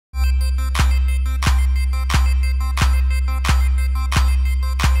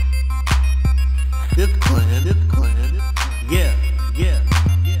Yeah.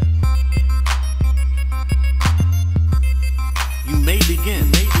 You may begin.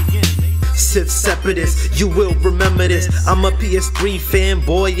 SiTH separatist, you will remember this. I'm a PS3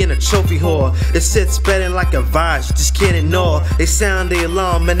 fanboy in a trophy whore. The SiTH spreading like a virus, you just can't ignore. They sound the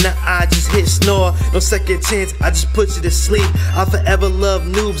alarm and now I just hit snore. No second chance, I just put you to sleep. I'll forever love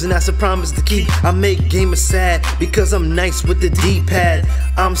noobs and that's a promise to keep. I make gamers sad because I'm nice with the D-pad.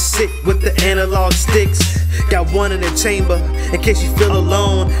 I'm sick with the analog sticks. Got one in the chamber in case you feel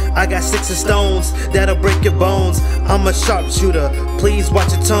alone. I got 6 of stones that'll break your bones. I'm a sharpshooter, please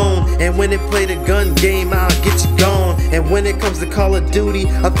watch your tone. And when they play the gun game, I'll get you gone. And when it comes to Call of Duty,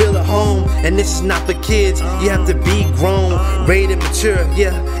 I feel at home. And this is not for kids, you have to be grown, rated mature,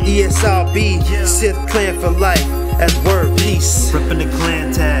 yeah, ESRB, SiTH clan for life, as word peace. Ripping the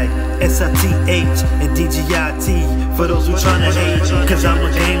clan tag, SiTH and DGIT, for those who tryna hate, cause I'm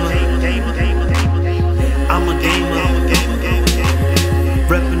a gamer. I'm a gamer.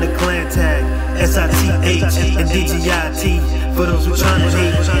 Reppin' the clan tag, SiTH and DGIT, for those who tryna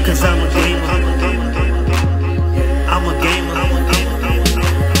hate, cause I'm a gamer. I'm a gamer.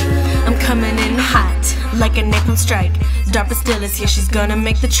 I'm coming in hot, like a napalm strike. Darpa still is here, she's gonna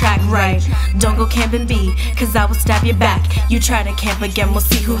make the track right. Don't go camping B, cause I will stab your back. You try to camp again, we'll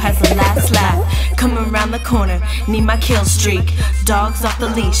see who has the last laugh. Coming around the corner, need my kill streak. Dogs off the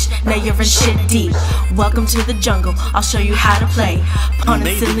leash, now you're in shit deep. Welcome to the jungle, I'll show you how to play. Pawn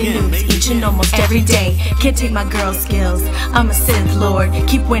and silly noobs, each and almost every day. Can't take my girl skills, I'm a SiTH lord.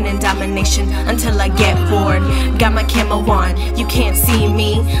 Keep winning domination until I get bored. Got my camo on, you can't see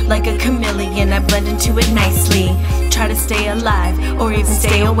me. Like a chameleon, I blend into it nicely. Try to stay alive, or even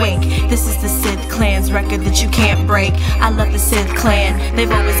stay awake. This is the SiTH clan's record that you can't break. I love the SiTH clan,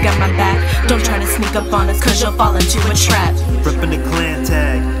 they've always got my back. Don't try to sneak up on us, cause you'll fall into a trap. Rippin' the clan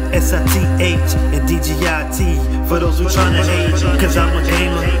tag, SiTH and DGIT, for those who tryna hate, cause I'm a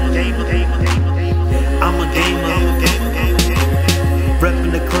gamer. I'm a gamer.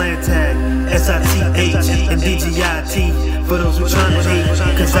 Reppin' the clan tag, SiTH and DGIT, for those who tryna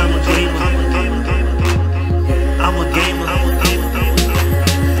hate, cause I'm a gamer. I'm a gamer.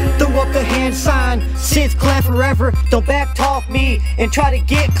 Throw up the hand sign, SiTH clan forever. Don't back talk me and try to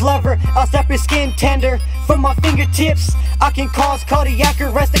get clever. I'll stop your skin tender from my fingertips. I can cause cardiac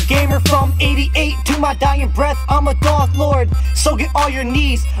arrest, a gamer from 88 to my dying breath. I'm a Darth Lord, so get all your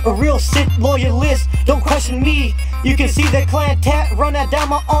knees. A real SiTH loyalist, don't question me. You can see the clan tat run that down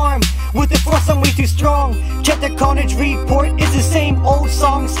my arm. With the force I'm way too strong. Check the carnage report, it's the same old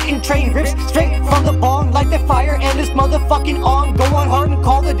song. Sitting train rips straight from the bong. Like the fire and this motherfucking on. Go on hard and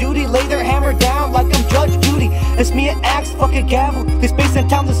Call of Duty, lay their hammer down like I'm Judge Judy. It's me an axe, fucking gavel. This space and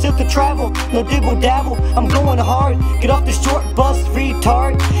time to SiTH to travel. No dibble dabble, I'm going hard. Get off the short bus,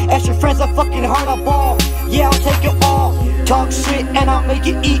 retard. Ask your friends, I fucking hard, I ball. Yeah, I'll take it all. Talk shit and I'll make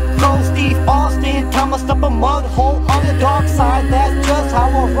it eat crow. Steve Austin, time I stop a mud hole on the dark side. That's just how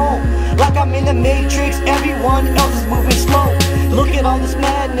I roll. Like I'm in the Matrix, everyone else is moving slow. Look at all this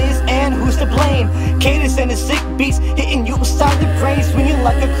madness and who's to blame? Cadence and the sick beats hitting you beside the brain, swinging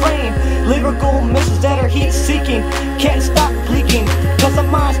like a crane. Lyrical missiles that are heat seeking, can't stop leaking, cause my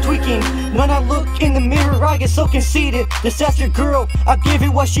mind's tweaking. When I look in the mirror I get so conceited. This that's your girl, I give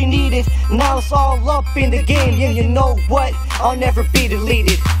her what she needed. Now it's all up in the game, yeah, you know what? I'll never be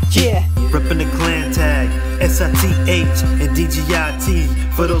deleted, yeah. Rippin' the clan tag, SiTH and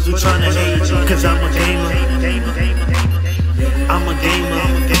DGIT, for those who tryna hate, cause I'm a gamer. I'm a gamer.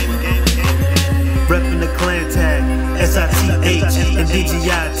 Reppin' the clan tag, SiTH and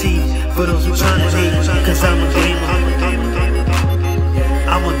DGIT, for those who tryna hate, cause I'm a gamer.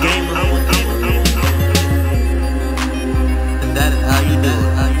 I'm a gamer.